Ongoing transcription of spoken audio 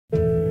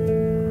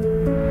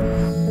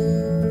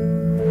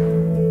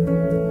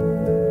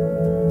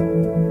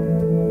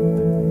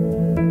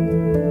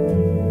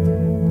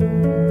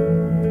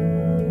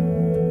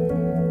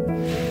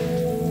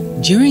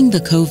During the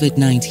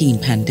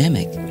COVID-19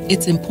 pandemic,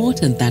 it's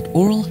important that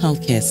oral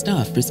healthcare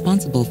staff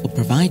responsible for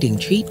providing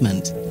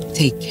treatment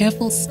take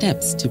careful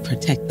steps to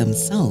protect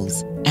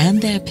themselves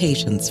and their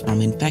patients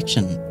from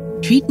infection.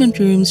 Treatment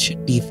rooms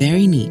should be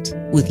very neat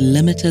with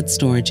limited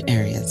storage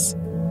areas.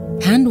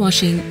 Hand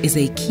washing is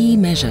a key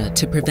measure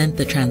to prevent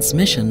the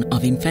transmission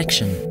of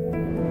infection.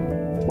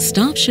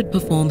 Staff should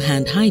perform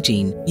hand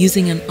hygiene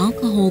using an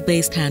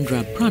alcohol-based hand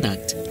rub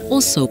product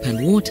or soap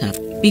and water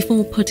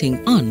before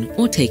putting on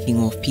or taking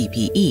off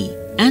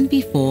PPE and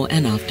before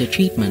and after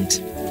treatment.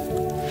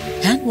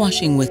 Hand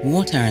washing with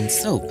water and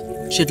soap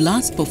should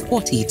last for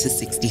 40 to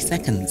 60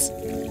 seconds.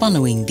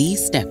 Following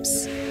these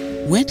steps: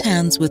 wet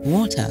hands with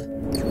water.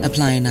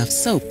 Apply enough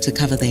soap to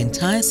cover the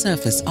entire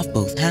surface of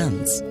both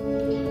hands.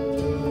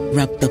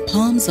 Rub the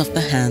palms of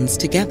the hands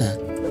together.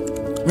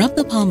 Rub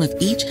the palm of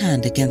each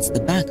hand against the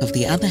back of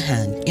the other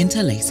hand,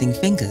 interlacing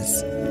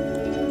fingers.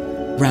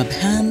 Rub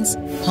hands,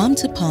 palm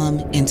to palm,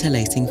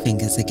 interlacing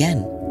fingers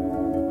again.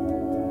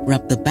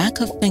 Rub the back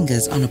of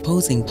fingers on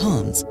opposing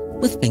palms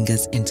with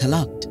fingers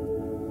interlocked.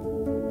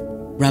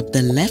 Rub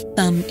the left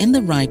thumb in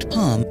the right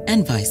palm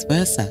and vice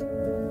versa.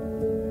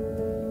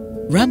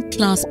 Rub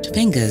clasped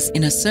fingers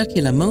in a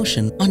circular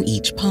motion on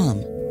each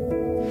palm.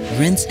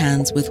 Rinse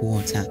hands with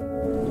water.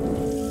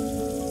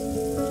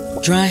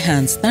 Dry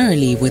hands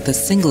thoroughly with a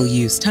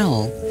single-use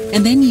towel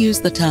and then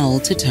use the towel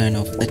to turn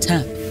off the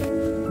tap.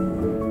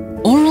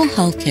 Oral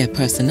healthcare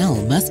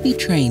personnel must be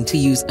trained to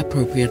use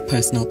appropriate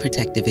personal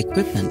protective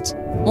equipment,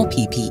 or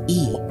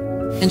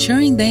PPE,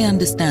 ensuring they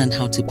understand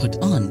how to put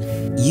on,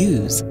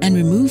 use, and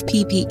remove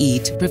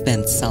PPE to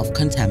prevent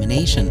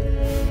self-contamination.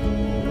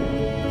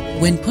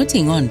 When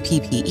putting on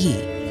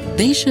PPE,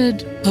 they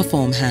should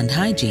perform hand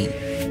hygiene,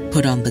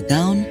 put on the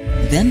gown,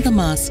 then the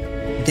mask,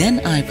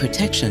 then eye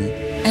protection,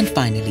 and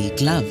finally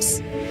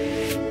gloves.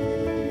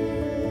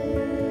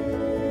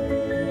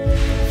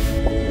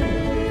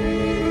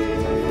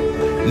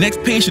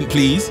 Next patient,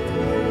 please.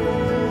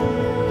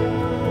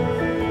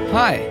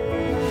 Hi.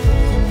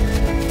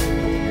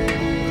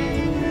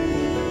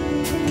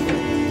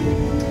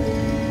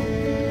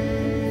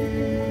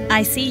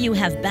 I see you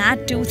have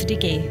bad tooth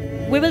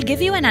decay. We will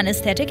give you an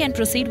anesthetic and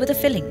proceed with a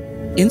filling.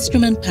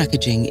 Instrument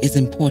packaging is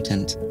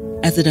important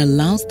as it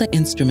allows the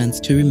instruments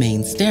to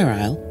remain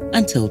sterile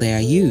until they are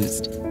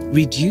used,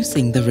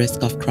 reducing the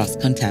risk of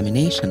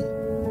cross-contamination.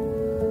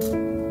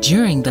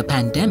 During the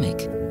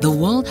pandemic, the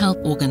World Health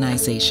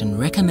Organization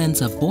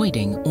recommends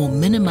avoiding or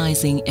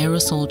minimizing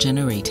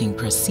aerosol-generating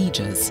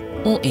procedures,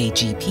 or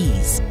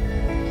AGPs.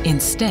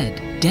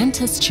 Instead,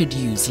 dentists should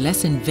use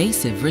less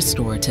invasive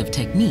restorative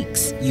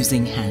techniques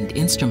using hand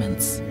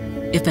instruments.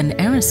 If an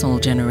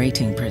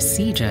aerosol-generating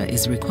procedure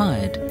is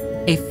required,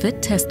 a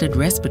fit-tested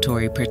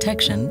respiratory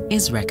protection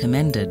is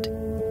recommended.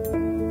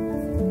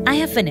 I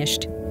have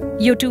finished.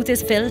 Your tooth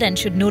is filled and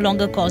should no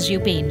longer cause you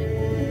pain.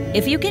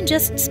 If you can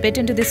just spit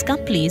into this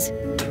cup, please.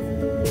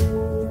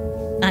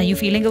 Are you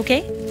feeling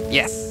okay?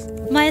 Yes.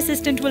 My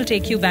assistant will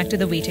take you back to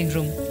the waiting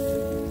room.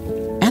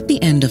 At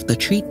the end of the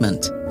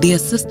treatment, the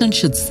assistant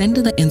should send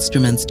the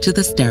instruments to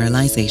the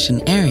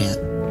sterilization area.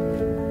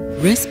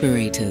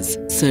 Respirators,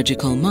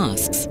 surgical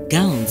masks,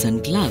 gowns,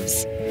 and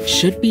gloves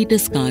should be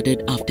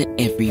discarded after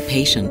every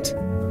patient.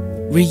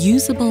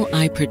 Reusable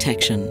eye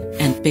protection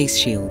and face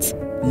shields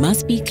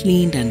must be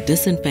cleaned and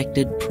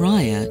disinfected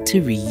prior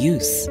to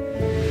reuse.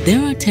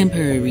 There are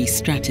temporary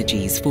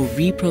strategies for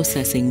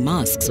reprocessing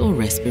masks or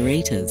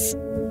respirators.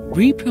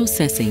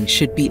 Reprocessing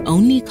should be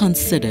only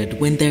considered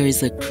when there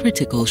is a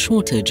critical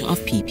shortage of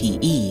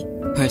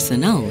PPE.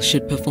 Personnel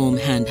should perform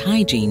hand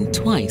hygiene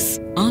twice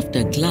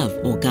after glove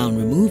or gown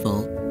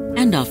removal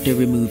and after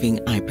removing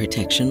eye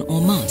protection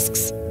or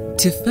masks.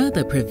 To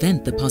further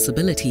prevent the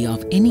possibility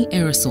of any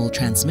aerosol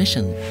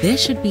transmission, there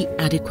should be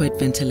adequate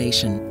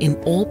ventilation in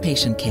all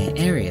patient care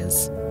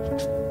areas.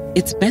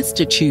 It's best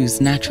to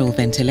choose natural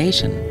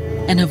ventilation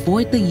and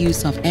avoid the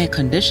use of air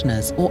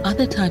conditioners or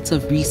other types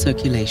of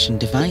recirculation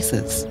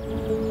devices.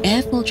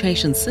 Air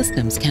filtration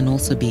systems can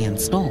also be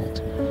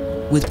installed,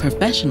 with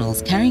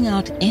professionals carrying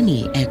out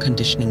any air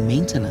conditioning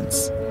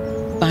maintenance.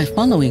 By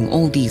following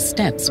all these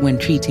steps when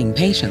treating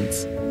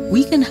patients,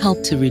 we can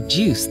help to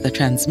reduce the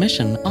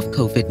transmission of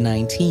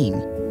COVID-19.